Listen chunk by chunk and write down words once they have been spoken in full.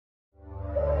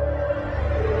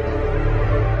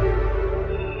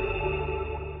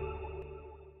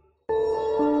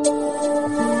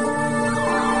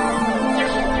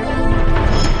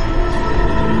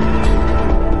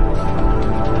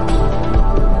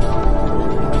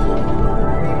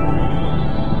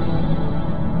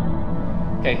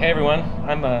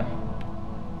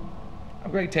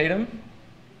I'm Greg Tatum,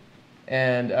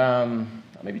 and I'm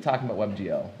going to be talking about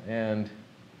WebGL. And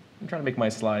I'm trying to make my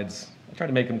slides, I try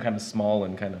to make them kind of small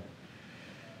and kind of,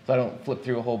 so I don't flip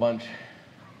through a whole bunch.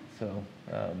 So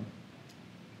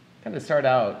kind of start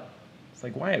out, it's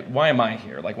like, why am I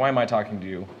here? Like, why am I talking to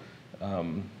you?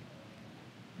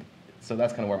 So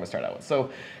that's kind of where I'm going to start out with. So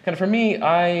kind of for me,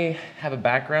 I have a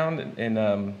background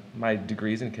in my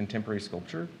degrees in contemporary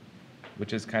sculpture,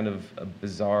 which is kind of a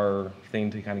bizarre thing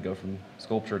to kind of go from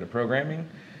sculpture to programming.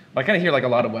 But I kind of hear like a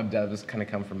lot of web devs kind of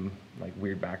come from like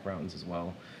weird backgrounds as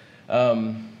well.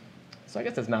 So I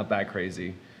guess that's not that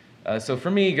crazy. So for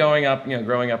me, growing up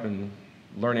and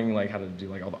learning like how to do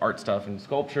like all the art stuff and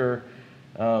sculpture,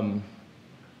 doing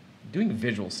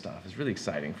visual stuff is really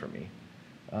exciting for me.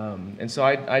 And so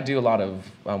I do a lot of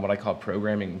what I call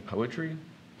programming poetry.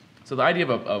 So the idea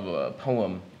of a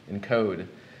poem in code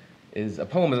is a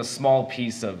poem is a small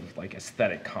piece of like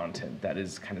aesthetic content that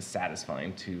is kind of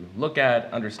satisfying to look at,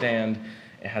 understand.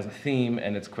 It has a theme,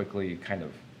 and it's quickly kind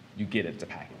of, you get it, it's a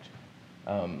package.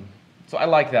 So I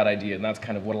like that idea, and that's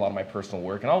kind of what a lot of my personal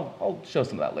work, and I'll show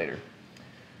some of that later.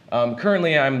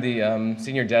 Currently, I'm the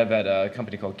senior dev at a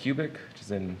company called Cubic, which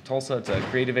is in Tulsa. It's a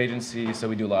creative agency, so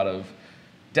we do a lot of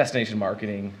destination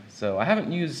marketing. So I have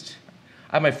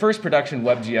my first production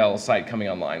WebGL site coming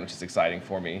online, which is exciting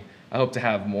for me. I hope to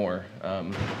have more.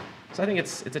 So I think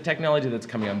it's a technology that's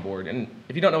coming on board. And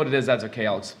if you don't know what it is, that's okay.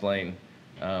 I'll explain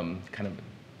kind of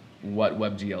what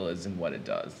WebGL is and what it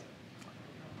does.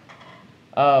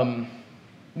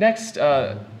 Next,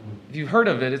 if you've heard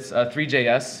of it, it's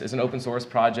Three.js is an open source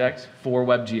project for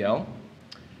WebGL.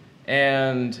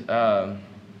 And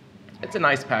it's a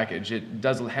nice package. It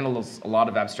handles a lot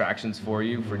of abstractions for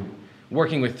you for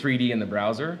working with 3D in the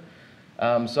browser.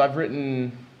 So I've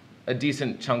written a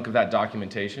decent chunk of that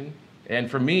documentation. And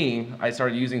for me, I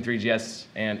started using Three.js,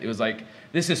 and it was like,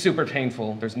 this is super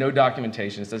painful. There's no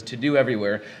documentation. It says to do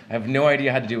everywhere. I have no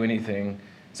idea how to do anything.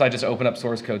 So I just open up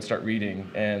source code, start reading,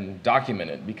 and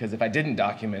document it. Because if I didn't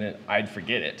document it, I'd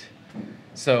forget it.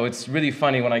 So it's really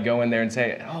funny when I go in there and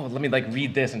say, oh, let me like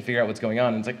read this and figure out what's going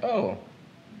on. And it's like, oh,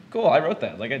 cool, I wrote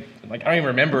that. Like I don't even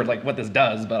remember like what this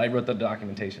does, but I wrote the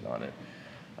documentation on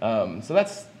it. So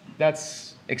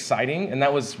that's exciting, and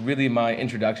that was really my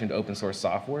introduction to open source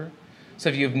software. So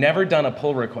if you've never done a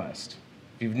pull request,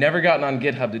 if you've never gotten on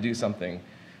GitHub to do something,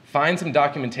 find some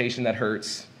documentation that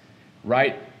hurts,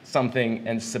 write something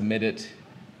and submit it.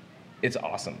 It's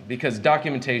awesome, because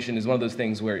documentation is one of those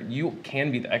things where you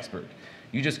can be the expert.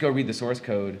 You just go read the source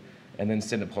code and then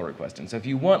send a pull request in. So if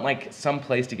you want like some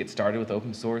place to get started with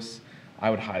open source, I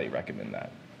would highly recommend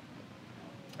that.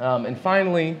 And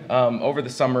finally, over the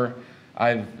summer,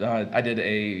 I did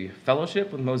a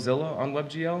fellowship with Mozilla on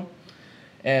WebGL.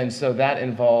 And so that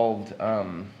involved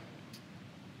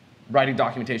writing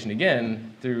documentation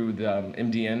again through the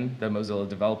MDN, the Mozilla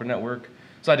Developer Network.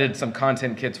 So I did some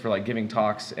content kits for like giving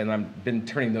talks, and I've been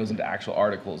turning those into actual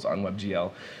articles on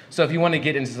WebGL. So if you want to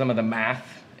get into some of the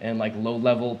math and like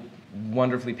low-level,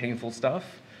 wonderfully painful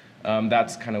stuff,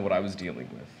 that's kind of what I was dealing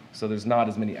with. So there's not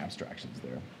as many abstractions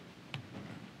there.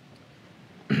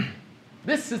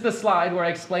 This is the slide where I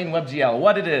explain WebGL,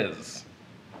 what it is.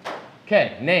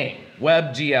 Okay, name,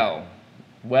 WebGL,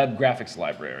 Web Graphics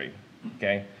Library.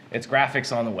 Okay, it's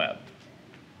graphics on the web.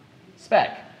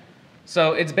 Spec,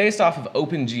 so it's based off of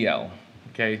OpenGL.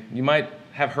 Okay, you might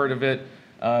have heard of it.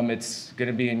 It's going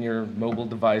to be in your mobile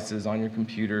devices, on your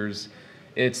computers.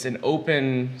 It's an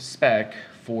open spec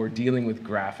for dealing with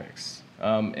graphics.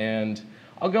 And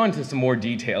I'll go into some more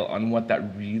detail on what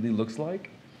that really looks like.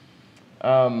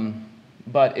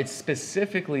 But it's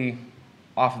specifically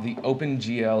off of the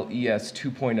OpenGL ES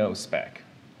 2.0 spec.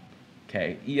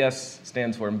 Okay, ES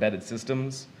stands for Embedded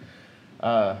Systems.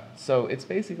 So it's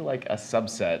basically like a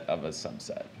subset of a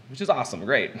subset, which is awesome,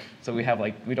 great. So we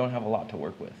don't have a lot to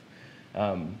work with.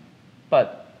 And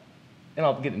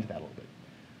I'll get into that a little bit.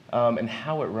 And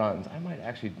how it runs, I might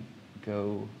actually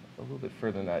go a little bit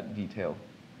further in that detail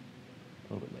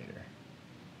a little bit later.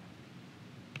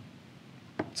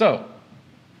 So,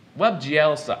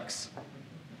 WebGL sucks,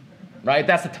 right?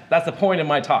 That's the point of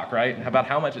my talk, right? About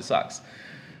how much it sucks.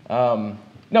 No,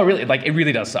 really, like it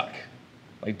really does suck.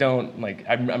 Like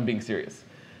I'm being serious.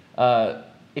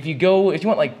 If you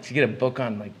want like to get a book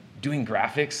on like doing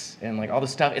graphics and like all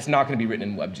this stuff, it's not going to be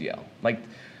written in WebGL. Like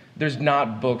there's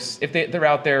not books. If they're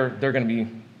out there, they're going to be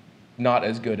not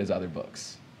as good as other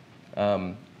books.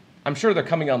 I'm sure they're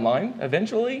coming online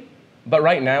eventually, but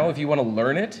right now, if you want to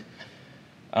learn it,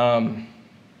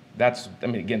 that's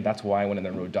why I went in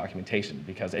there and wrote documentation,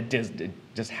 because it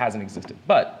just hasn't existed.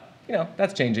 But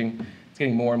that's changing. It's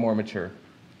getting more and more mature.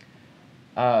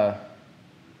 Uh,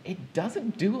 it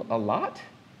doesn't do a lot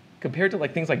compared to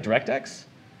like things like DirectX.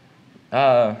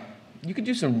 You could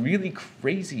do some really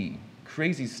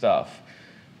crazy stuff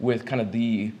with kind of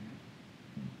the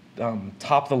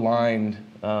top-of-the-line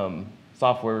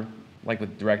software, like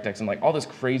with DirectX and like all this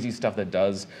crazy stuff that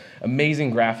does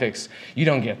amazing graphics. You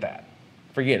don't get that.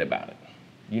 Forget about it.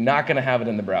 You're not going to have it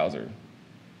in the browser.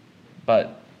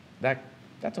 But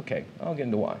that's OK. I'll get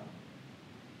into why.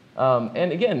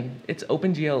 And again, it's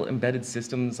OpenGL embedded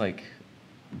systems like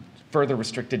further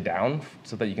restricted down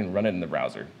so that you can run it in the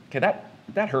browser. OK,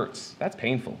 that hurts. That's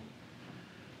painful.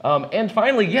 And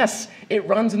finally, yes, it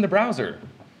runs in the browser.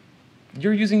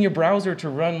 You're using your browser to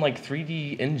run like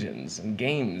 3D engines and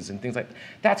games and things like that.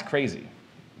 That's crazy.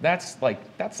 That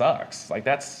sucks. Like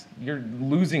you're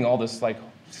losing all this like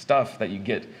stuff that you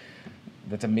get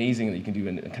that's amazing that you can do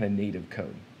in kind of native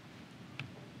code.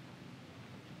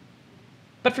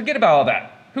 But forget about all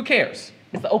that. Who cares?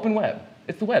 It's the open web.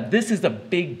 It's the web. This is a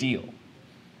big deal.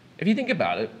 If you think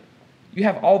about it, you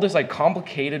have all this like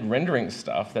complicated rendering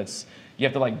stuff that's you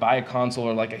have to like buy a console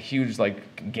or like a huge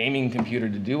like gaming computer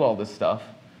to do all this stuff.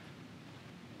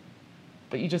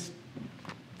 But you just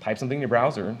type something in your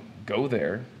browser, go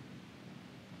there,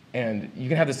 and you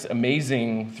can have this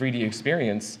amazing 3D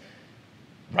experience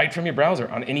right from your browser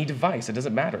on any device. It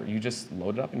doesn't matter. You just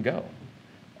load it up and go.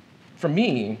 For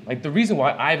me, like the reason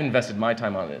why I've invested my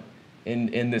time on it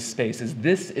in this space is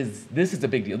this is a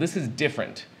big deal. This is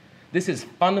different. This is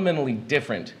fundamentally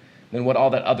different than what all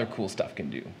that other cool stuff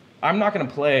can do. I'm not going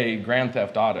to play Grand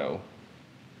Theft Auto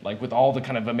like with all the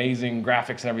kind of amazing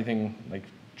graphics and everything, like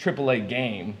AAA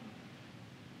game,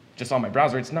 just on my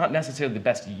browser. It's not necessarily the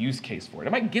best use case for it. I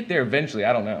might get there eventually,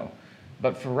 I don't know.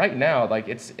 But for right now, like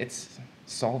it's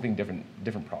solving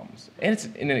different problems. And it's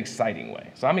in an exciting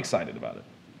way. So I'm excited about it.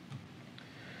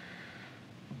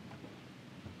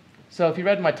 So if you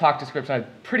read my talk description, I'm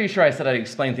pretty sure I said I'd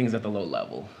explain things at the low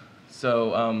level.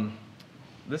 So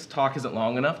this talk isn't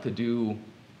long enough to do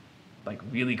like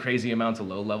really crazy amounts of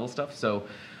low-level stuff. So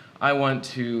I want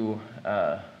to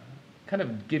kind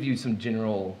of give you some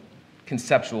general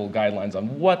conceptual guidelines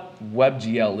on what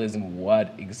WebGL is and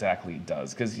what exactly it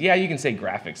does. Because yeah, you can say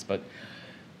graphics, but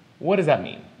what does that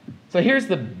mean? So here's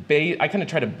the I kind of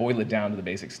try to boil it down to the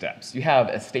basic steps. You have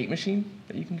a state machine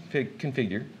that you can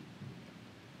configure.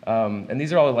 And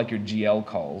these are all like your GL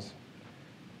calls.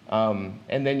 And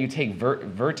then you take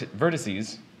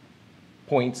vertices,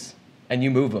 points, and you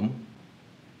move them.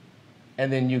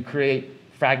 And then you create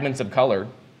fragments of color,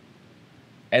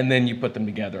 and then you put them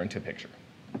together into a picture.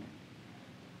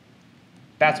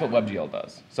 That's what WebGL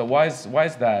does. So why is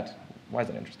that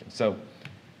interesting? So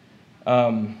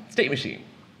state machine.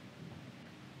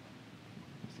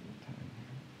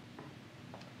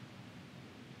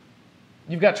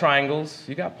 You've got triangles,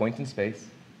 you've got points in space,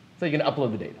 so you can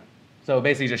upload the data. So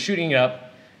basically just shooting it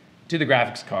up to the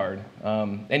graphics card,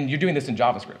 and you're doing this in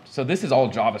JavaScript. So this is all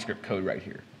JavaScript code right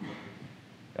here.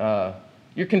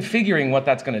 You're configuring what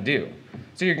that's going to do.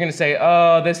 So you're going to say,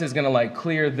 oh, this is going to like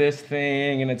clear this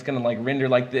thing, and it's going to like render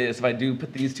like this. If I do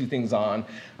put these two things on,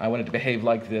 I want it to behave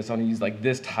like this. I want to use like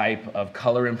this type of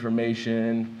color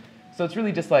information. So it's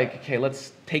really just like, okay,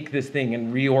 let's take this thing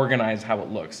and reorganize how it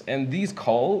looks. And these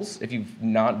calls, if you've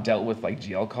not dealt with like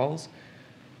GL calls,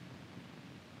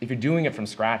 if you're doing it from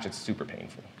scratch, it's super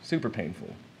painful, super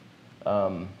painful.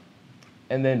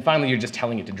 And then finally, you're just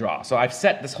telling it to draw. So I've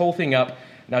set this whole thing up.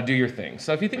 Now do your thing.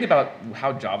 So if you think about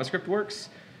how JavaScript works,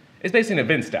 it's basically an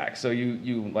event stack. So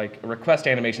you like a request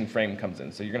animation frame comes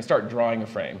in. So you're going to start drawing a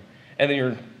frame. And then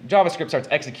your JavaScript starts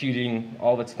executing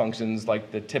all of its functions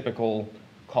like the typical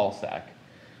call stack.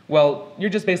 Well, you're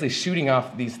just basically shooting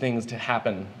off these things to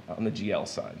happen on the GL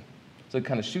side. So it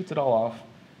kind of shoots it all off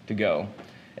to go.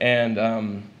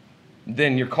 And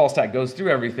then your call stack goes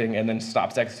through everything and then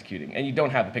stops executing. And you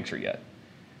don't have a picture yet.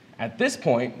 At this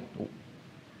point,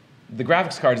 the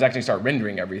graphics card is actually start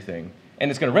rendering everything.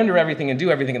 And it's going to render everything and do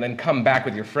everything and then come back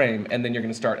with your frame. And then you're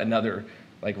going to start another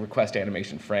like request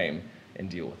animation frame and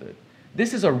deal with it.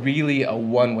 This is really a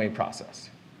one-way process.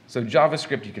 So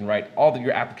JavaScript, you can write all of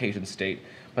your application state.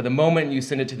 But the moment you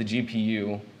send it to the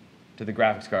GPU, to the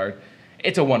graphics card,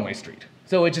 it's a one-way street.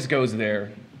 So it just goes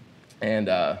there. And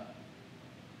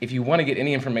if you want to get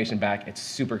any information back, it's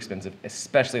super expensive,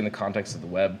 especially in the context of the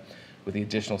web with the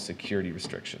additional security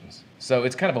restrictions. So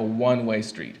it's kind of a one-way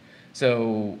street.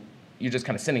 So you're just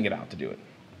kind of sending it out to do it.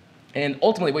 And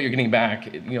ultimately what you're getting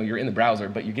back, you're in the browser,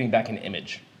 but you're getting back an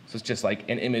image. So it's just like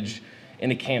an image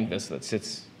in a canvas that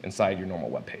sits inside your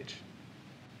normal web page.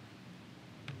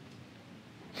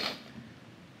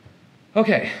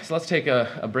 OK, so let's take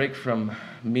a break from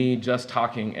me just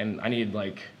talking, and I need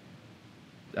like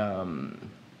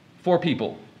 4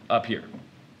 people up here.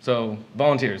 So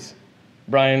volunteers.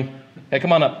 Brian, hey,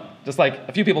 come on up. Just like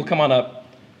a few people, come on up.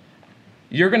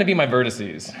 You're going to be my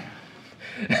vertices.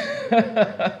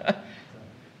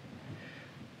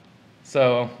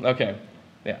 So, okay.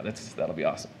 Yeah, that'll be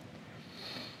awesome.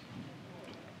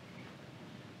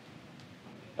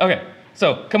 Okay,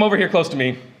 so come over here close to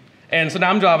me. And so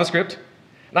now I'm JavaScript.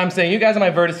 And I'm saying, you guys are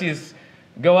my vertices.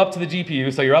 Go up to the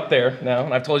GPU. So you're up there now.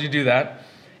 And I've told you to do that.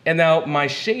 And now my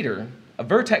shader, a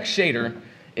vertex shader,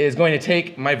 is going to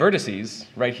take my vertices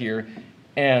right here.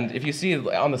 And if you see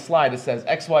on the slide, it says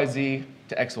XYZ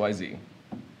to XYZ.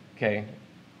 Okay?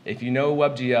 If you know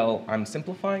WebGL, I'm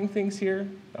simplifying things here.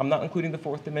 I'm not including the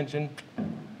 4th dimension.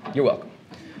 You're welcome.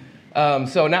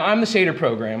 So now I'm the shader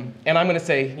program, and I'm going to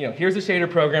say, here's the shader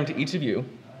program to each of you.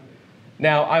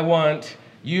 Now I want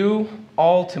you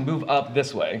all to move up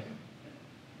this way.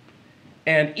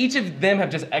 And each of them have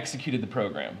just executed the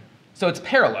program. So it's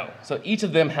parallel. So each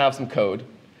of them have some code,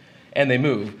 and they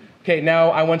move. Okay, now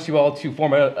I want you all to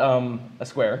form a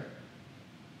square.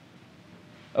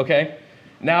 Okay?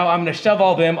 Now I'm going to shove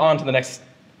all them onto the next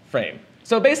frame.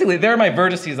 So basically, they're my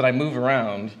vertices that I move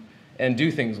around and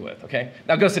do things with, okay?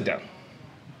 Now go sit down.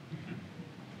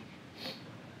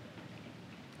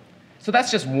 So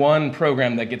that's just one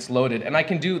program that gets loaded. And I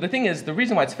can do, the thing is, the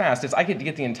reason why it's fast is I get to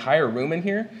get the entire room in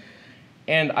here,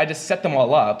 and I just set them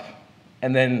all up,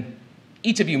 and then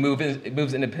each of you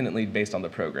moves independently based on the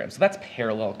program. So that's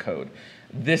parallel code.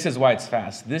 This is why it's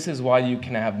fast. This is why you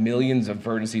can have millions of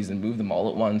vertices and move them all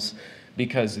at once,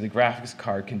 because the graphics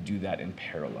card can do that in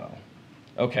parallel.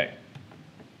 Okay.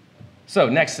 So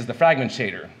next is the fragment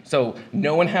shader. So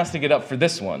no one has to get up for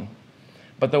this one.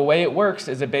 But the way it works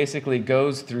is it basically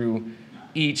goes through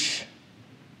each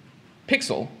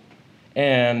pixel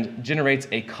and generates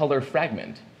a color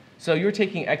fragment. So you're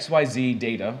taking XYZ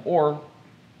data, or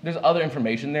there's other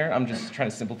information there. I'm just trying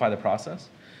to simplify the process.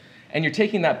 And you're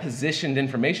taking that positioned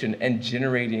information and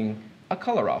generating a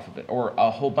color off of it, or a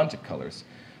whole bunch of colors.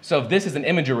 So if this is an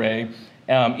image array,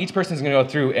 each person's going to go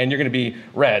through, and you're going to be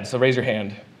red. So raise your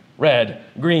hand. Red,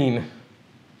 green,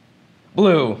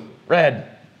 blue,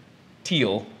 red,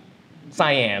 teal,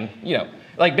 cyan,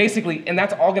 like basically, and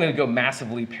that's all going to go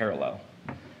massively parallel.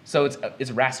 So it's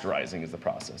rasterizing is the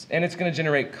process, and it's going to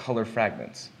generate color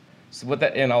fragments. So what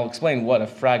that, and I'll explain what a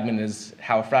fragment is,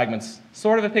 how a fragment's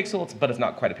sort of a pixel, but it's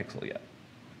not quite a pixel yet.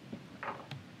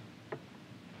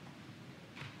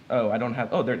 Oh, I don't have,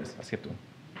 oh, there it is, I skipped one.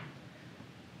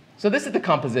 So this is the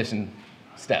composition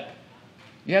step.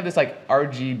 You have this like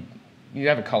RG, you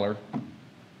have a color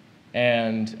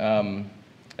and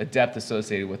a depth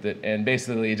associated with it, and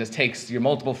basically it just takes your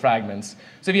multiple fragments.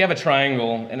 So if you have a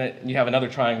triangle and you have another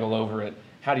triangle over it,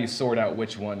 how do you sort out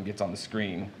which one gets on the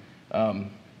screen?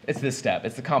 It's this step,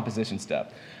 it's the composition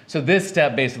step. So this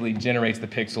step basically generates the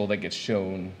pixel that gets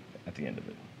shown at the end of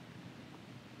it.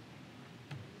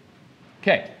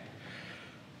 Okay.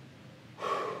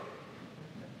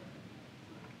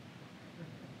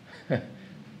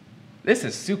 This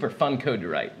is super fun code to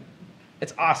write.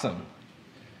 It's awesome.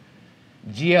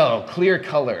 GL clear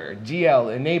color,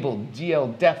 GL enabled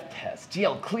GL depth test,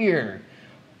 GL clear.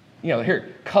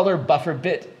 Here, color buffer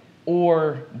bit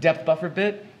or depth buffer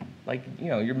bit. Like,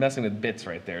 you're messing with bits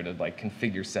right there to like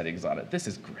configure settings on it. This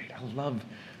is great. I love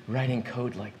writing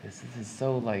code like this. This is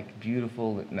so like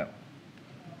beautiful. No.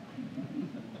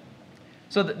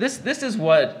 So this is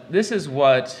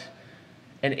what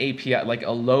an API, like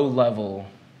a low-level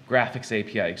graphics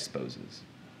API exposes.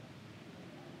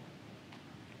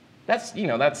 That's,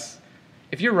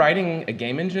 if you're writing a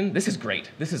game engine, this is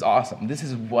great. This is awesome. This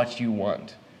is what you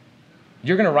want.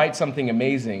 You're going to write something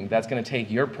amazing that's going to take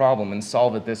your problem and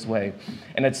solve it this way,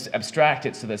 and it's abstract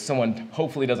it so that someone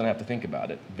hopefully doesn't have to think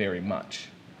about it very much.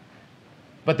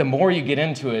 But the more you get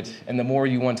into it, and the more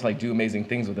you want to like do amazing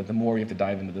things with it, the more you have to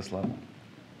dive into this level.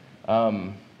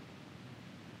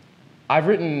 I've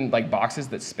written like boxes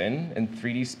that spin in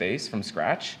 3D space from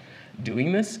scratch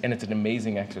doing this, and it's an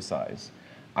amazing exercise.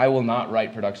 I will not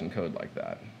write production code like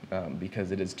that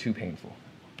because it is too painful.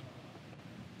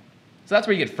 So that's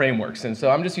where you get frameworks, and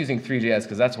so I'm just using Three.js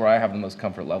because that's where I have the most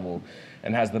comfort level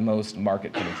and has the most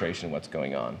market penetration of what's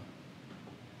going on.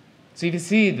 So if you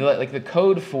see the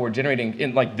code for generating,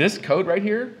 in like this code right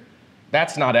here,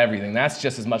 that's not everything. That's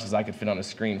just as much as I could fit on a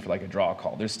screen for like a draw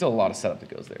call. There's still a lot of setup that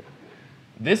goes there.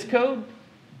 This code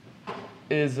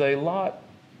is a lot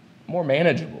more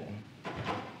manageable.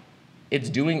 It's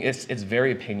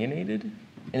very opinionated,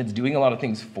 and it's doing a lot of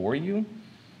things for you,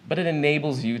 but it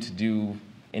enables you to do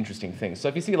interesting things. So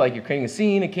if you see like you're creating a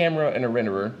scene, a camera, and a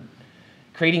renderer,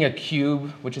 creating a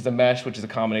cube, which is a mesh, which is a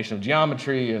combination of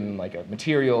geometry and like a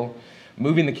material,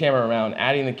 moving the camera around,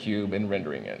 adding the cube, and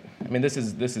rendering it. I mean, this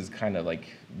is kind of like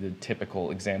the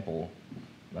typical example.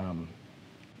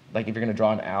 Like if you're going to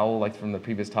draw an owl, like from the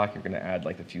previous talk, you're going to add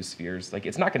like a few spheres. Like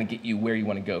it's not going to get you where you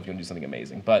want to go if you want to do something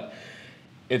amazing, but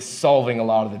it's solving a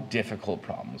lot of the difficult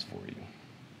problems for you.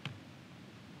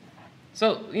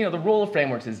 So, the role of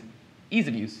frameworks is ease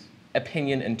of use,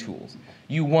 opinion, and tools.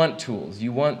 You want tools.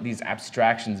 You want these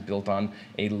abstractions built on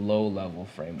a low-level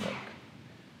framework.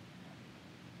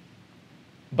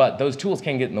 But those tools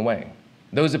can get in the way.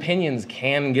 Those opinions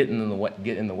can get in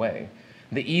the way.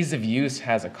 The ease of use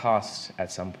has a cost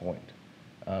at some point.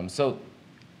 So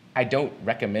I don't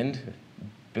recommend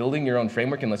building your own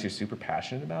framework unless you're super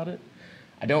passionate about it.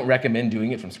 I don't recommend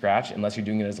doing it from scratch unless you're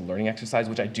doing it as a learning exercise,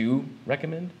 which I do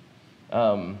recommend.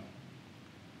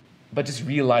 But just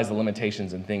realize the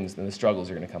limitations and things and the struggles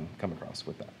you're going to come across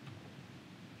with that.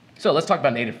 So let's talk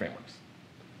about native frameworks.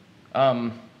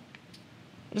 I'm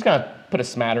just going to put a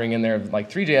smattering in there of like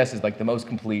Three.js is like the most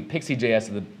complete, Pixie.js is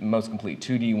the most complete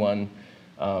 2D one,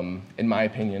 in my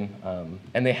opinion.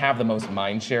 And they have the most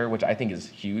mind share, which I think is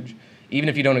huge. Even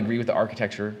if you don't agree with the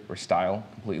architecture or style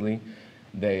completely,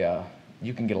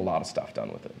 you can get a lot of stuff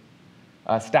done with it.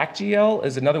 StackGL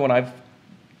is another one I've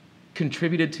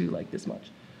contributed to like this much,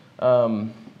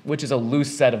 which is a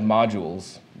loose set of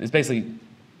modules. It's basically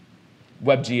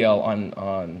WebGL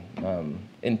on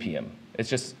NPM. It's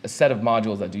just a set of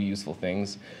modules that do useful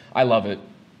things. I love it.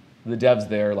 The devs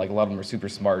there, like a lot of them are super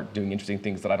smart, doing interesting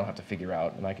things that I don't have to figure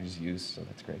out and I can just use, so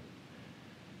that's great.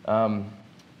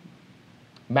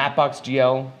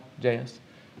 Mapbox.js,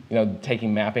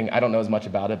 taking mapping. I don't know as much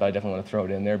about it, but I definitely want to throw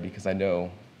it in there because I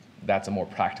know that's a more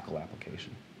practical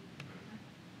application.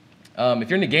 If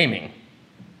you're into gaming,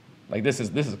 like this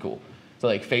is cool. So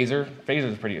like Phaser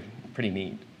is pretty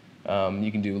neat.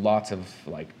 You can do lots of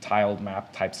like tiled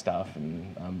map type stuff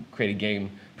and create a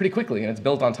game pretty quickly, and it's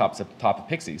built on top of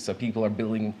Pixie, so people are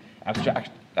building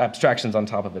abstractions on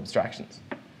top of abstractions.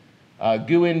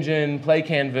 Goo Engine, Play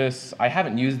Canvas. I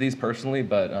haven't used these personally,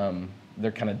 but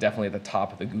they're kind of definitely at the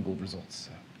top of the Google results.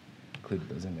 So included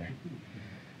those in there.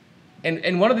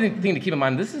 And one other thing to keep in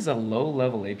mind, this is a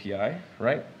low-level API,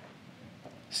 right?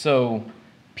 So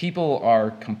people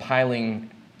are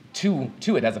compiling to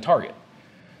it as a target.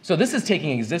 So this is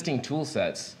taking existing tool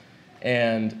sets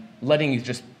and letting you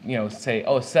just say,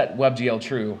 oh, set WebGL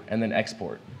true, and then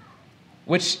export,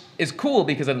 which is cool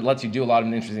because it lets you do a lot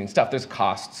of interesting stuff. There's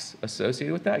costs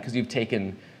associated with that because you've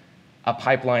taken a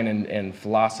pipeline and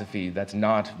philosophy that's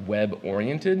not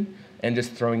web-oriented and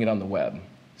just throwing it on the web.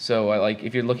 So like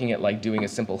if you're looking at like doing a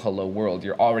simple hello world,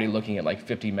 you're already looking at like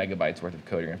 50 megabytes worth of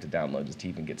code you're going to have to download just to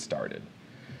even get started.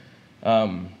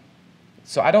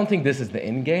 So I don't think this is the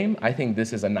end game. I think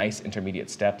this is a nice intermediate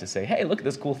step to say, hey, look at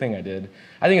this cool thing I did.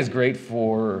 I think it's great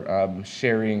for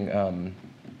sharing,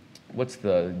 what's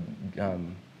the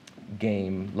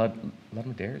game? Let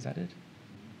 'em Dare, is that it?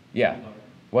 Yeah.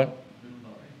 What?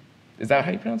 Is that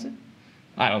how you pronounce it?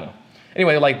 I don't know.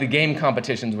 Anyway, like the game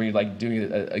competitions where you're like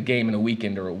doing a game in a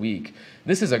weekend or a week,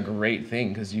 this is a great thing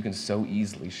because you can so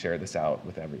easily share this out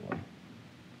with everyone.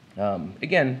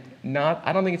 Again,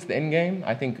 I don't think it's the end game.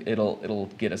 I think it'll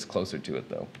get us closer to it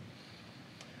though.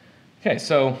 Okay,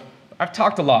 so I've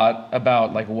talked a lot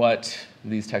about like what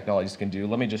these technologies can do.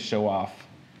 Let me just show off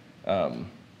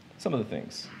some of the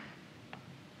things.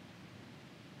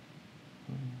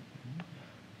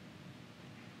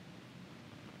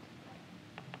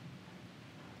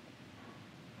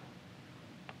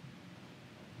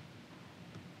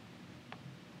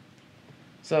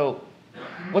 So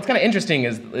what's kind of interesting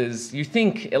is you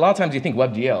think, a lot of times you think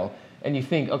WebGL, and you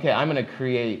think, okay, I'm going to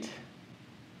create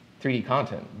 3D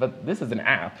content. But this is an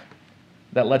app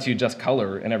that lets you adjust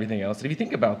color and everything else. And if you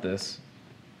think about this,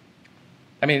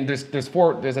 I mean, there's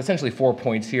essentially 4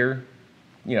 points here,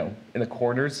 in the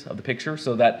corners of the picture,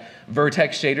 so that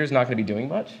vertex shader is not going to be doing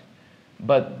much.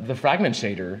 But the fragment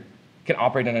shader can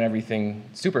operate on everything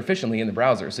super efficiently in the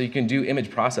browser. So you can do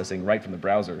image processing right from the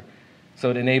browser. So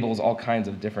it enables all kinds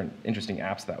of different interesting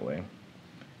apps that way.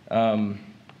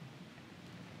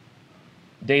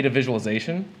 Data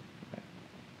visualization.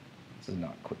 This is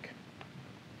not quick.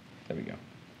 There we go.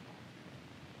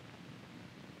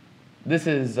 This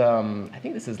is, I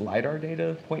think this is LiDAR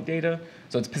data, point data.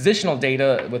 So it's positional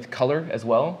data with color as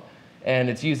well. And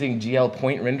it's using GL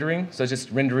point rendering. So it's just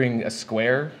rendering a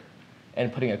square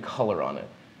and putting a color on it.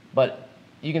 But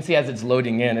you can see as it's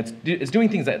loading in, it's doing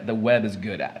things that the web is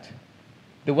good at.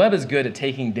 The web is good at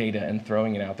taking data and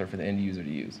throwing it out there for the end user to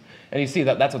use. And you see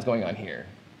that's what's going on here.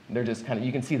 They're just kind of,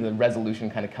 you can see the resolution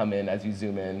kind of come in as you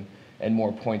zoom in, and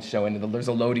more points show in. There's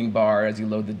a loading bar as you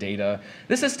load the data.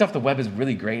 This is stuff the web is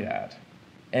really great at.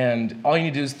 And all you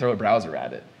need to do is throw a browser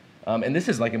at it. And this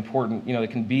is like important,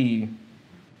 it can be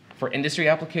for industry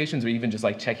applications or even just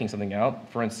like checking something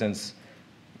out. For instance,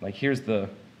 like here's the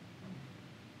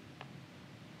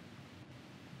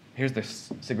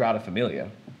Sagrada Familia.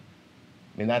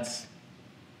 I mean, that's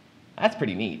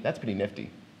pretty neat. That's pretty nifty.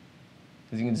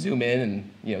 Because you can zoom in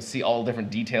and see all different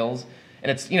details.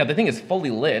 And it's the thing is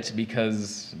fully lit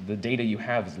because the data you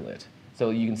have is lit. So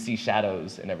you can see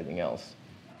shadows and everything else.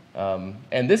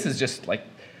 And this is just like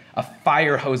a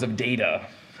fire hose of data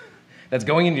that's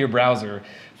going into your browser,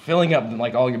 filling up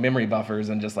like all your memory buffers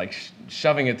and just like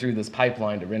shoving it through this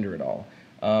pipeline to render it all.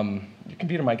 Your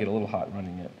computer might get a little hot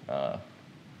running it.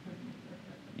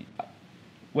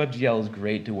 WebGL is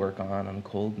great to work on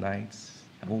cold nights.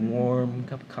 Have a warm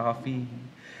cup of coffee,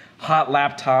 hot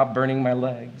laptop burning my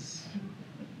legs.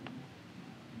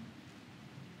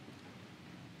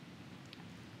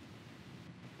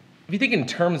 If you think in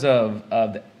terms of,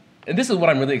 and this is what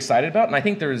I'm really excited about, and I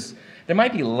think there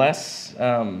might be less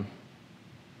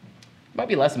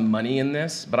money in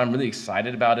this, but I'm really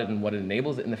excited about it and what it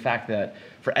enables, and the fact that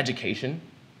for education,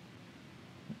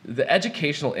 the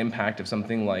educational impact of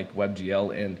something like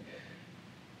WebGL and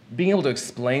being able to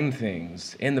explain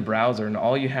things in the browser, and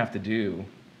all you have to do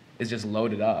is just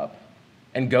load it up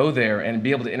and go there and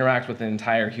be able to interact with the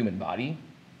entire human body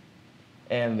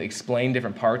and explain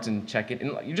different parts and check it.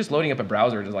 And you're just loading up a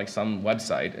browser to like some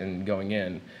website and going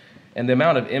in. And the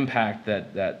amount of impact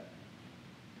that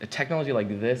a technology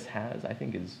like this has, I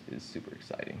think is super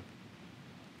exciting.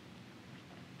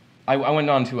 I went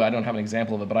on to, I don't have an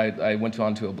example of it, but I went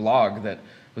on to a blog that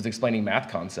was explaining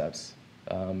math concepts,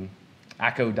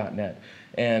 acco.net.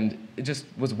 And it just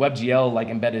was WebGL like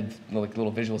embedded like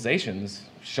little visualizations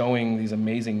showing these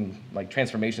amazing like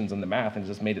transformations in the math, and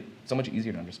just made it so much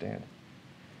easier to understand.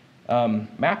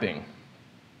 Mapping.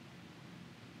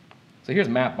 So here's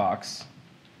Mapbox.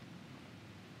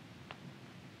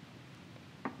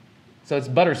 So it's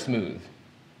butter smooth.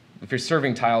 If you're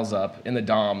serving tiles up in the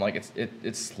DOM, like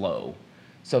it's slow.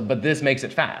 So, but this makes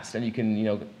it fast, and you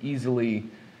can easily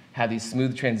have these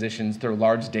smooth transitions, throw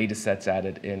large data sets at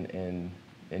it, and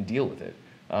deal with it.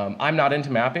 I'm not into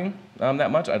mapping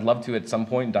that much. I'd love to at some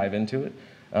point dive into it,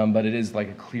 but it is like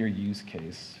a clear use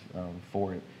case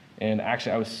for it. And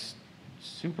actually, I was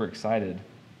super excited.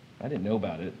 I didn't know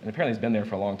about it, and apparently it's been there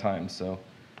for a long time. So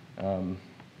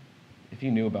if you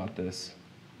knew about this,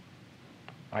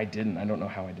 I didn't. I don't know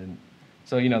how I didn't.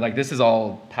 So like this is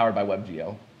all powered by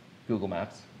WebGL, Google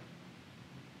Maps.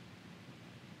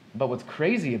 But what's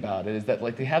crazy about it is that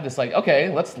like they have this like, okay,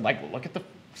 let's like look at the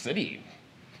city.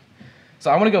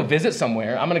 So I want to go visit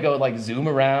somewhere. I'm going to go like zoom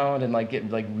around and like get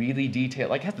like really detailed.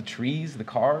 Like it has the trees, the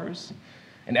cars,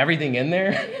 and everything in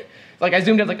there. Like I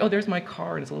zoomed in, like, oh, there's my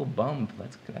car, and it's a little bump.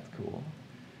 That's cool.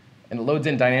 And it loads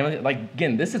in dynamically. Like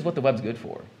again, this is what the web's good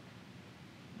for.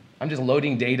 I'm just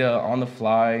loading data on the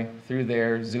fly through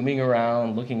there, zooming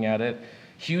around, looking at it.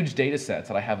 Huge data sets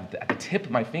that I have at the tip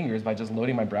of my fingers by just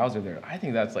loading my browser there. I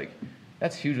think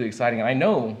that's hugely exciting. And I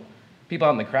know people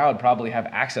out in the crowd probably have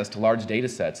access to large data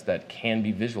sets that can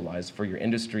be visualized for your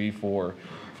industry, for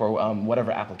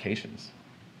whatever applications.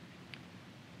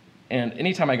 And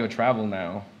anytime I go travel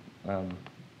now, I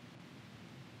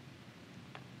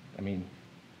mean,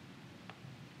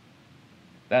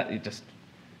 that it just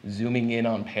zooming in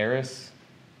on Paris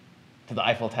to the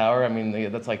Eiffel Tower. I mean,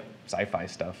 that's like sci-fi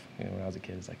stuff. When I was a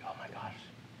kid, it's like, oh my gosh.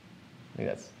 I think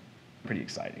that's pretty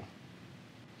exciting.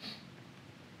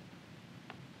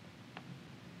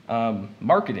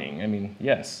 Marketing, I mean,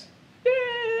 yes.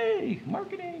 Yay,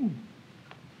 marketing.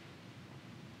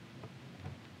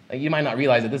 You might not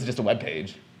realize that this is just a web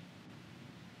page.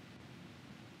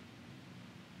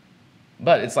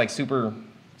 But it's like super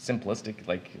simplistic,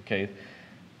 like, okay,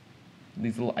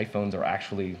 these little iPhones are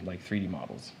actually like 3D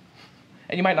models.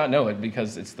 And you might not know it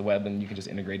because it's the web and you can just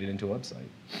integrate it into a website.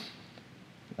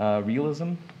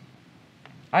 Realism.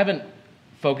 I haven't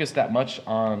focused that much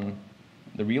on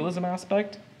the realism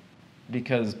aspect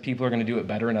because people are going to do it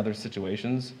better in other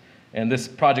situations. And this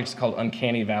project is called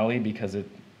Uncanny Valley because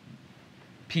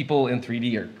people in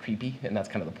 3D are creepy, and that's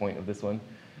kind of the point of this one.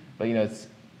 But it's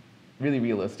really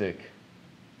realistic.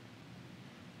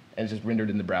 And it's just rendered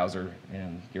in the browser,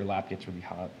 and your lap gets really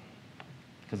hot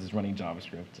because it's running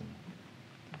JavaScript. And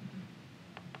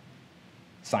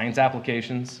science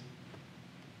applications.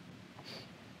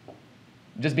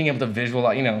 Just being able to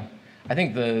visualize, I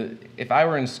think if I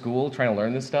were in school trying to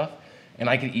learn this stuff, and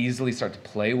I could easily start to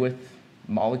play with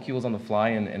molecules on the fly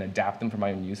and adapt them for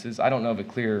my own uses, I don't know of a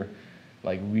clear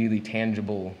like really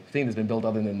tangible thing that's been built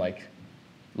other than like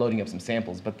loading up some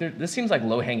samples. But this seems like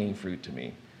low-hanging fruit to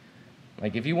me.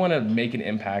 Like if you want to make an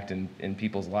impact in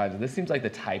people's lives, this seems like the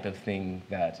type of thing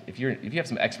that if you have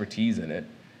some expertise in it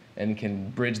and can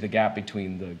bridge the gap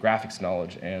between the graphics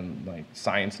knowledge and like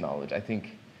science knowledge, I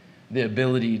think the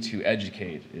ability to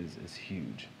educate is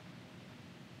huge.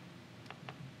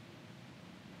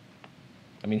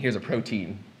 I mean, here's a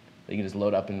protein that you can just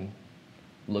load up and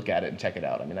look at it and check it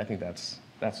out. I mean, I think that's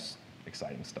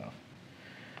exciting stuff.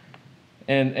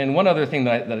 And one other thing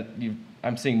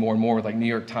I'm seeing more and more with like New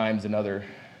York Times and other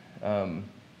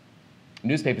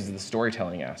newspapers is the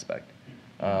storytelling aspect.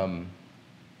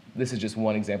 This is just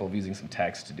one example of using some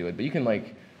text to do it, but you can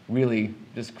like really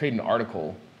just create an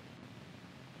article,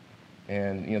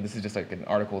 and this is just like an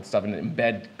article with stuff and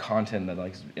embed content that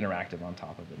like is interactive on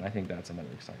top of it. And I think that's another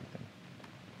exciting thing.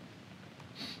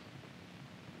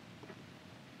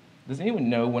 Does anyone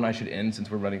know when I should end since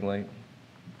we're running late?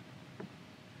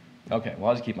 Okay, well,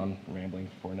 I'll just keep on rambling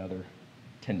for another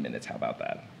 10 minutes. How about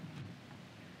that?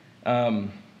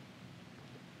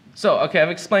 Okay, I've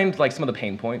explained like some of the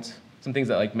pain points, some things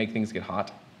that like make things get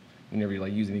hot whenever you're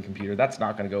like using a computer. That's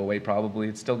not going to go away probably.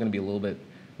 It's still going to be a little bit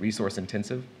resource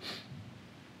intensive.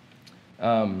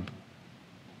 But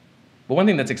one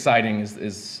thing that's exciting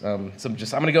is I'm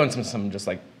going to go into some just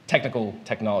like technical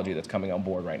technology that's coming on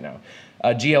board right now.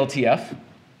 GLTF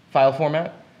file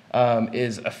format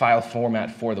is a file format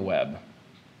for the web.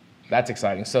 That's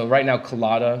exciting. So right now,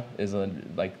 Collada is a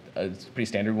pretty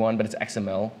standard one, but it's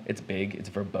XML. It's big. It's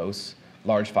verbose,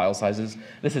 large file sizes.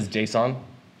 This is JSON.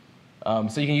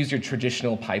 So you can use your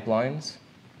traditional pipelines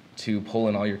to pull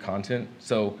in all your content.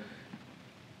 So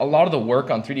a lot of the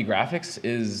work on 3D graphics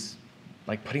is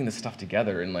like putting this stuff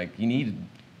together, and like you need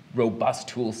robust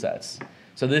tool sets.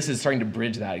 So this is starting to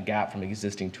bridge that gap from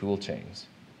existing tool chains.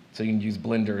 So you can use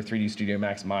Blender, 3D Studio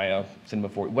Max, Maya, Cinema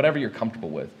 4, whatever you're comfortable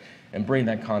with, and bring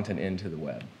that content into the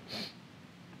web.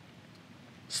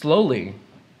 Slowly,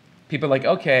 people are like,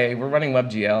 okay, we're running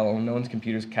WebGL, no one's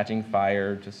computer's catching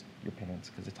fire, just your pants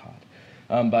because it's hot.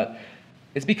 But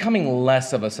it's becoming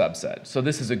less of a subset. So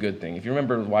this is a good thing. If you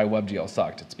remember why WebGL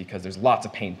sucked, it's because there's lots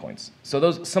of pain points.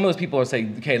 So some of those people are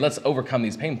saying, okay, let's overcome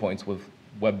these pain points with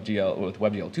WebGL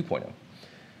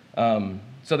 2.0.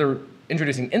 So they're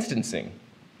introducing instancing.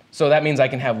 So that means I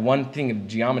can have one thing of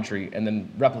geometry and then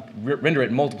render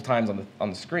it multiple times on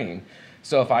the screen.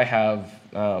 So if I have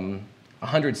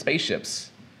 100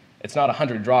 spaceships, it's not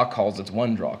 100 draw calls, it's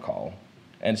one draw call,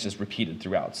 and it's just repeated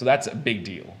throughout. So that's a big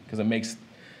deal, because it means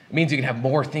you can have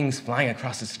more things flying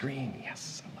across the screen.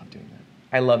 Yes, I love doing that.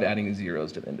 I love adding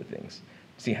zeros to the end of things.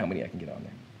 See how many I can get on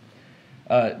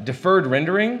there. Deferred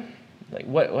rendering, like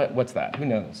what's that? Who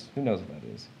knows? Who knows what that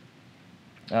is?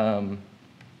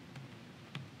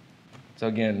 So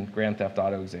again, Grand Theft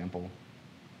Auto example.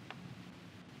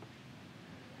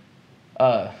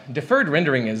 Deferred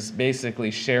rendering is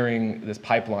basically sharing this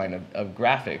pipeline of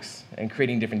graphics and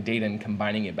creating different data and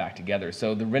combining it back together.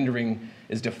 So the rendering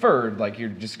is deferred, like you're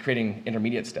just creating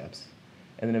intermediate steps.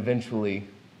 And then eventually,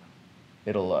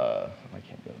 it'll, I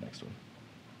can't go to the next one.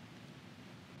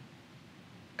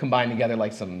 Combine together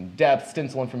like some depth,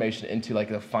 stencil information into like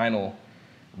the final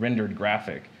rendered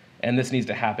graphic. And this needs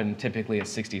to happen typically at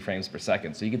 60 frames per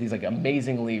second. So you get these like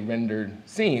amazingly rendered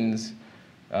scenes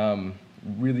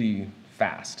really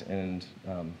fast, and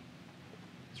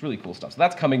it's really cool stuff. So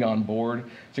that's coming on board. So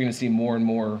you're going to see more and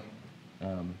more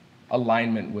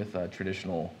alignment with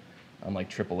traditional like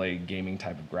AAA gaming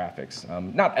type of graphics.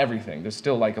 Not everything. There's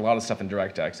still like a lot of stuff in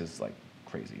DirectX is like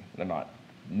crazy.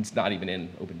 It's not even in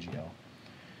OpenGL.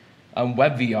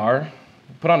 WebVR,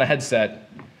 put on a headset.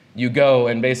 You go,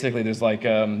 and basically there's like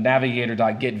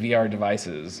navigator.getVR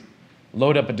devices.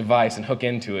 Load up a device and hook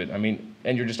into it. I mean,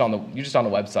 and you're just on the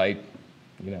website,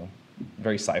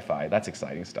 very sci-fi. That's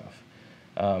exciting stuff.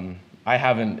 I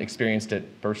haven't experienced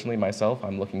it personally myself.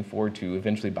 I'm looking forward to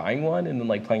eventually buying one and then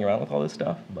like playing around with all this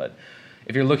stuff. But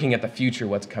if you're looking at the future,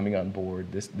 what's coming on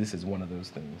board, this is one of those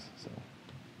things.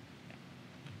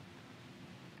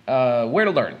 So, where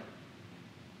to learn?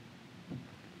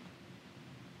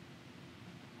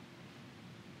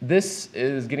 This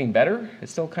is getting better. It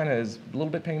still kind of is a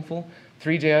little bit painful.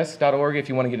 Three.js.org, if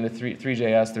you want to get into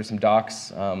Three.js, there's some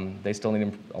docs. They still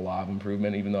need a lot of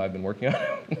improvement, even though I've been working on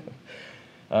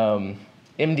it.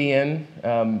 MDN,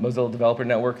 Mozilla Developer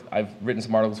Network, I've written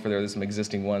some articles for there. There's some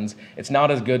existing ones. It's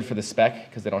not as good for the spec,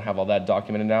 because they don't have all that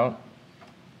documented out.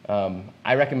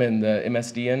 I recommend the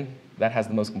MSDN. That has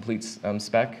the most complete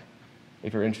spec.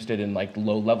 If you're interested in like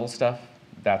low-level stuff,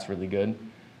 that's really good.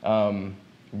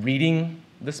 Reading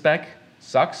the spec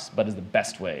sucks, but is the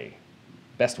best way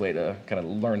best way to kind of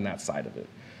learn that side of it.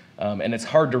 And it's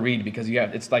hard to read because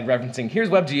it's like referencing, here's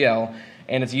WebGL,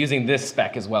 and it's using this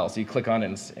spec as well. So you click on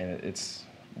it, and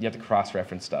you have to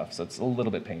cross-reference stuff. So it's a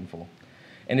little bit painful.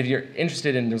 And if you're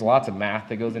interested in, there's lots of math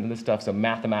that goes into this stuff. So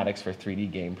Mathematics for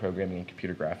 3D Game Programming and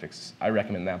Computer Graphics. I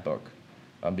recommend that book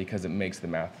because it makes the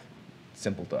math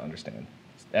simple to understand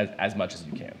as much as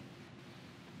you can.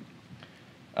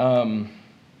 I'm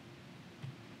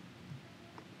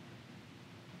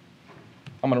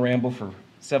going to ramble for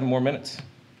 7 more minutes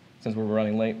since we're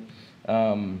running late. I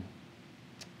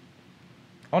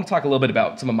want to talk a little bit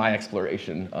about some of my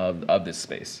exploration of this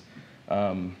space.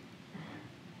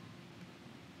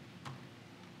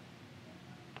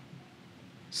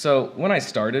 So when I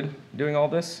started doing all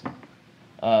this,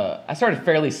 I started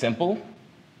fairly simple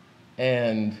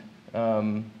and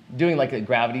doing like a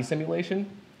gravity simulation.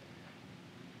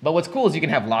 But what's cool is you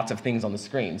can have lots of things on the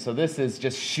screen. So this is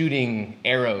just shooting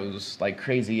arrows like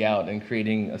crazy out and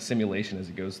creating a simulation as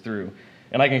it goes through.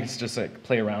 And I can just like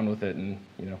play around with it, and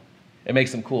it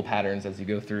makes some cool patterns as you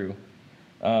go through.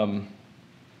 And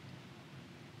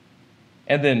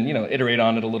then iterate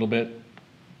on it a little bit.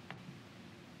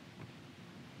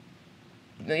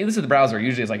 This is the browser.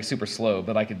 Usually it's like super slow,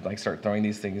 but I could like start throwing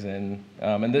these things in.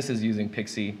 And this is using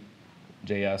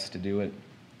Pixie.js to do it.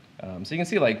 So you can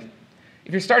see like,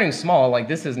 if you're starting small, like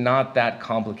this is not that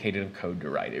complicated of code to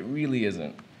write. It really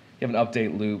isn't. You have an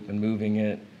update loop and moving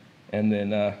it, and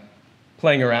then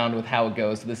playing around with how it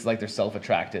goes. So this is like they're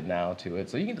self-attracted now to it.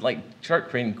 So you can like start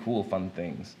creating cool, fun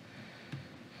things.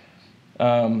 You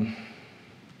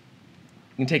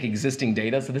can take existing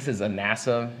data. So this is a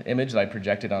NASA image that I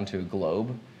projected onto a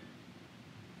globe.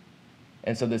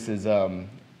 And so this is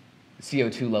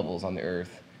CO2 levels on the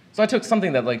Earth. So I took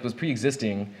something that like was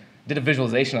pre-existing, did a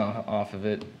visualization off of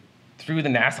it, threw the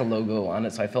NASA logo on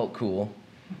it so I felt cool,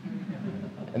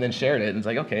 and then shared it. And it's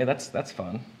like, okay, that's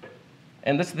fun.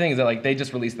 And that's the thing is that like they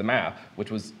just released the map, which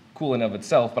was cool in of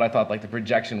itself, but I thought like the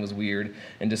projection was weird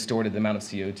and distorted the amount of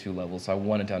CO2 levels, so I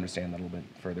wanted to understand that a little bit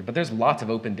further. But there's lots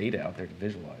of open data out there to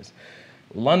visualize.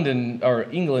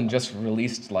 England just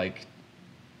released like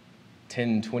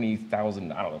 10,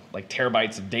 20,000, I don't know, like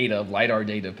terabytes of data, of LiDAR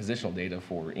data, positional data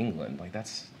for England. Like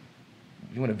that's,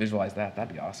 if you want to visualize that,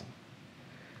 that'd be awesome.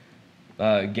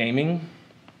 Gaming.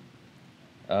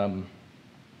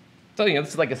 So this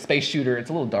is like a space shooter. It's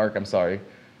a little dark, I'm sorry.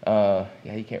 Yeah,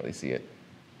 you can't really see it.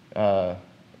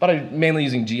 But I'm mainly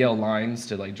using GL lines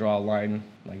to like draw a line,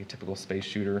 like a typical space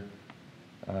shooter.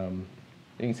 You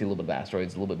can see a little bit of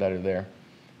asteroids, a little bit better there.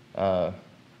 So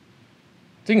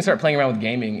you can start playing around with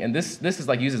gaming, and this is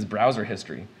like uses browser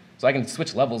history. So I can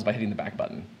switch levels by hitting the back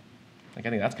button. Like I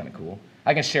think that's kind of cool.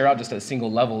 I can share out just a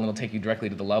single level, and it'll take you directly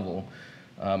to the level.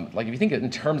 Like if you think in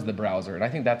terms of the browser, and I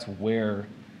think that's where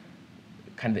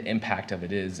kind of the impact of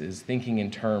it is thinking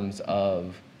in terms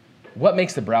of what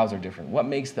makes the browser different? What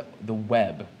makes the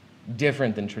web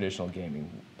different than traditional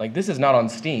gaming? Like this is not on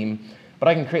Steam, but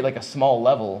I can create like a small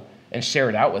level and share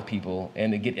it out with people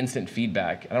and get instant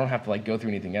feedback. I don't have to like go through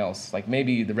anything else. Like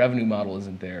maybe the revenue model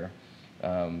isn't there,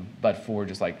 but for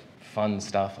just like fun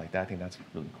stuff like that, I think that's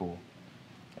really cool.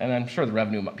 And I'm sure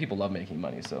people love making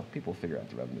money, so people will figure out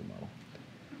the revenue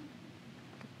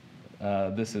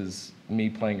model. This is me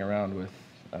playing around with,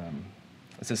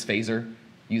 this is Phaser,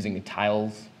 using the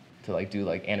tiles to like do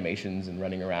like animations and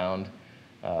running around.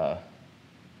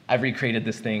 I've recreated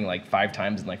this thing like 5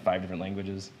 times in like 5 different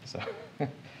languages. So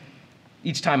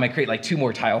each time I create like 2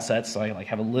 more tile sets, so I like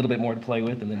have a little bit more to play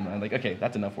with, and then I'm like, okay,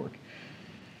 that's enough work.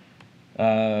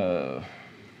 That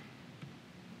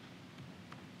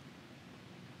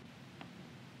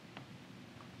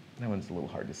one's a little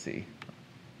hard to see.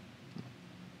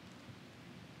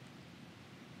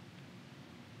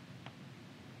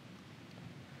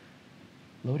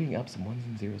 Loading up some 1s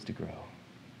and 0s to grow.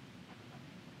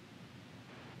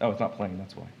 Oh, it's not playing,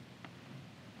 that's why.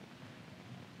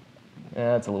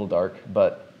 Yeah, it's a little dark,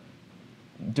 but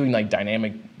doing like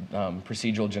dynamic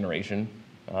procedural generation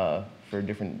for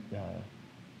different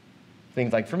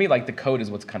things. Like for me, like the code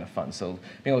is what's kind of fun. So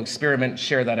being able to experiment,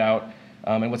 share that out.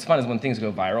 And what's fun is when things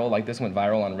go viral. Like this went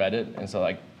viral on Reddit, and so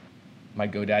like my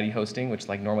GoDaddy hosting, which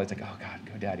like normally it's like, oh god,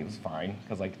 GoDaddy was fine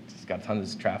because like it's got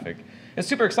tons of traffic. It's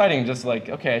super exciting, just like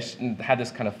okay, I had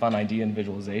this kind of fun idea and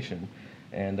visualization,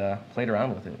 and played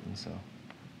around with it, and so.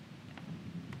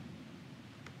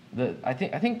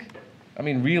 I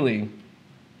mean, really,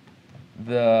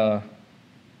 the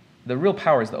real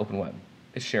power is the open web.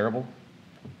 It's shareable.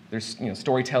 There's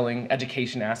storytelling,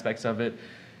 education aspects of it,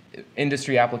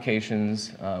 industry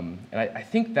applications, and I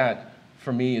think that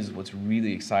for me is what's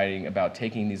really exciting about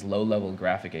taking these low-level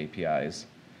graphic APIs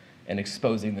and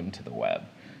exposing them to the web,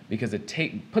 because it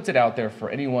puts it out there for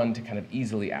anyone to kind of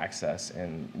easily access,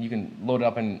 and you can load it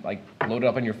up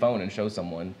on your phone and show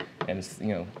someone, and it's,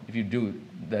 if you do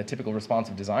the typical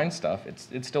responsive design stuff,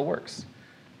 it still works.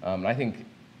 And I think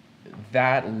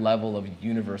that level of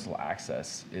universal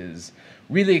access is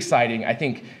really exciting. I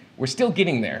think we're still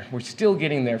getting there. We're still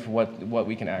getting there for what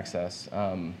we can access.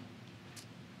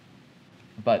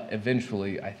 But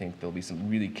eventually, I think there'll be some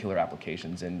really killer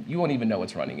applications, and you won't even know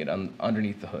what's running it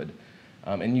underneath the hood.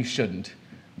 And you shouldn't,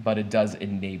 but it does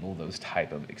enable those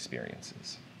type of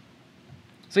experiences.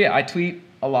 So yeah, I tweet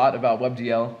a lot about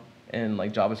WebGL and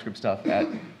like JavaScript stuff at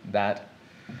that.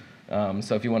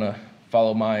 So if you want to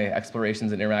follow my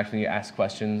explorations and interact with me, ask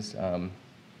questions, I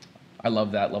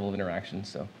love that level of interaction,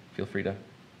 so feel free to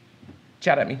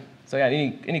chat at me. So yeah,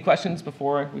 any questions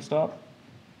before we stop?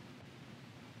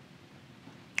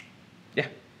 Yeah.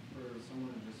 For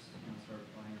someone to just start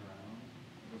playing around,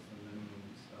 what's the minimum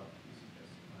stuff you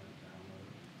suggest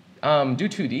to download? Do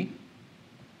 2D,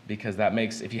 because that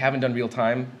makes, if you haven't done real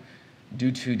time,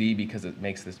 do 2D because it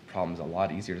makes this problems a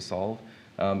lot easier to solve.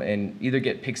 And either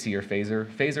get Pixie or Phaser.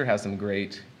 Phaser has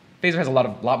a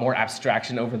lot more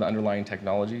abstraction over the underlying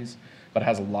technologies, but it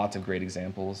has lots of great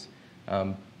examples.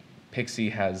 Pixie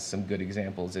has some good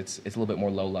examples. It's a little bit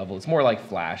more low level. It's more like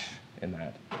Flash in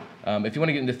that. If you want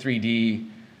to get into 3D,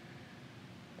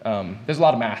 there's a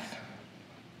lot of math.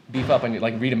 Beef up on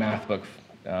read a math book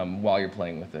while you're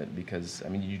playing with it, because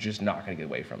you're just not going to get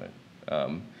away from it,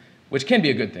 which can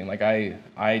be a good thing. Like I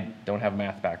don't have a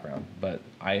math background, but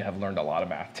I have learned a lot of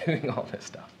math doing all this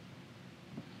stuff.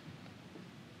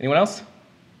 Anyone else?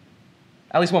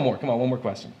 At least one more. Come on, one more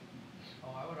question.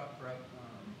 I would offer up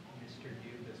Mr.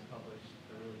 Dube has published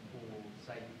a really cool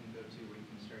site you can go to where you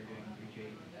can start doing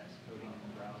Three.js coding in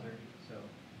the browser. So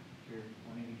if you're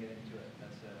wanting to get into it,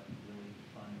 that's a really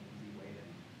fun and easy way to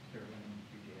start learning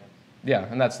Three.js. Yeah,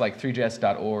 and that's like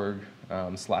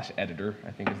 3js.org/editor, I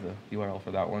think is the URL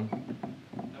for that one. I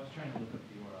was trying to look up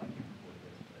the URL. I can't remember what it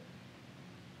is, but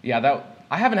Yeah,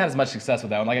 I haven't had as much success with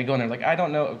that one. Like I go in there, like I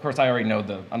don't know. Of course, I already know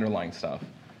the underlying stuff,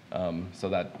 so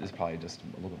that is probably just a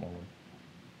little bit more work.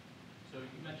 So you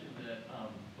mentioned that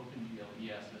OpenGL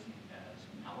ES isn't as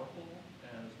powerful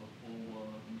as the full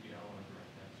OpenGL or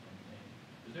DirectX or anything.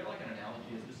 Is there like an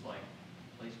analogy? Is this like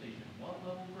PlayStation 1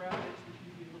 level graphics that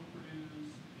you'd be able to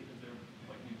produce because they're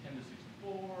like Nintendo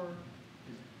 64?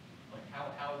 Is like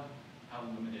how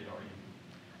limited are you?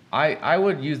 I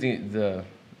would use the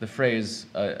phrase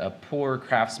a poor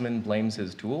craftsman blames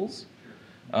his tools,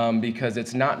 because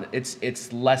it's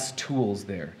less tools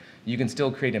there. You can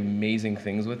still create amazing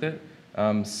things with it.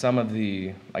 Some of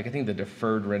the, I think the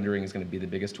deferred rendering is going to be the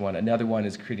biggest one. Another one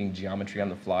is creating geometry on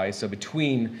the fly. So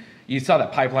you saw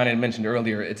that pipeline I mentioned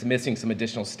earlier, it's missing some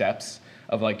additional steps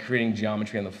of like creating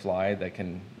geometry on the fly that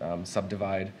can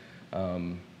subdivide.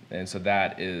 And so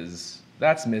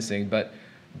that's missing. But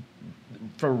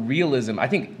for realism, I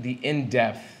think the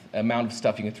in-depth amount of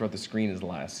stuff you can throw at the screen is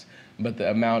less, but the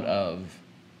amount of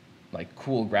like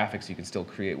cool graphics you can still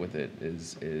create with it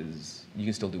is you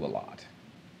can still do a lot.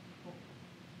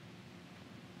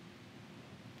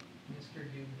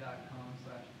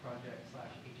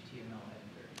 MrDube.com/project/HTML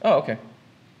editor. Oh, okay.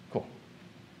 Cool.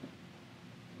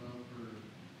 Well,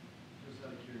 just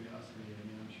out of curiosity,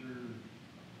 I'm sure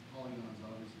polygons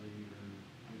obviously are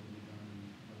able to be done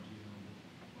in WebGL, but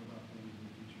what about things in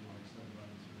the future like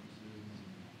subdivided surfaces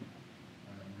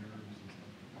and nerves and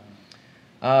stuff like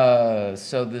that?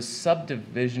 So the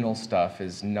subdivisional stuff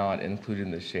is not included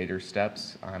in the shader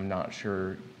steps. I'm not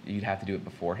sure, you'd have to do it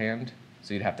beforehand.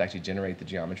 So you'd have to actually generate the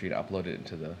geometry to upload it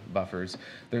into the buffers.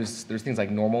 There's things like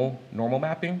normal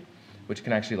mapping, which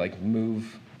can actually like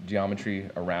move geometry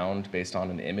around based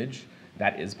on an image.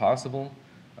 That is possible,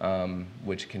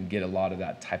 which can get a lot of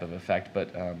that type of effect. But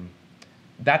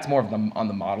that's more of on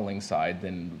the modeling side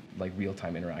than like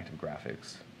real-time interactive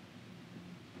graphics.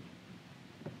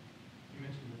 You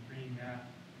mentioned the 3D math.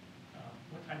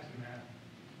 What types of math?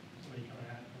 Somebody coming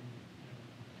at it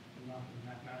from not the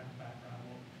mathematical background,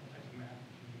 what types of math do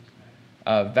you use?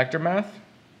 Vector math,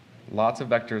 lots of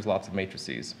vectors, lots of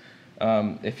matrices.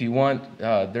 If you want,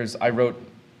 that's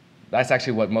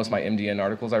actually what most of my MDN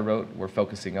articles I wrote were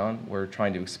focusing on. We're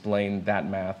trying to explain that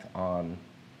math on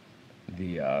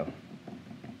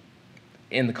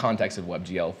in the context of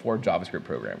WebGL for JavaScript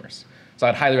programmers. So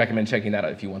I'd highly recommend checking that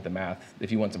out if you want the math,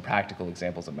 if you want some practical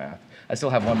examples of math. I still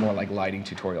have one more like lighting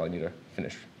tutorial I need to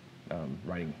finish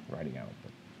writing out.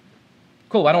 But.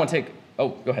 Cool, I don't want to take, oh,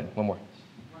 go ahead, one more. I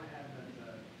want to add that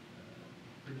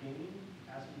for gaming,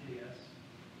 ASM.js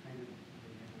kind of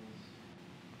enables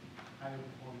higher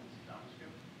performance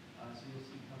JavaScript. So you'll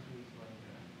see companies like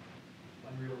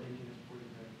Unreal Engine is porting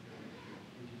their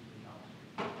engine to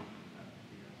JavaScript.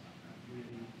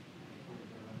 Unity ported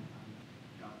their runtime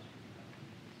JavaScript.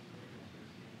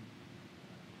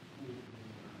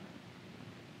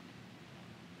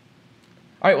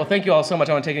 All right, well, thank you all so much. I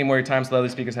don't want to take any more of your time so the other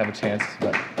speakers have a chance,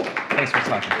 but thanks for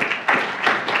talking.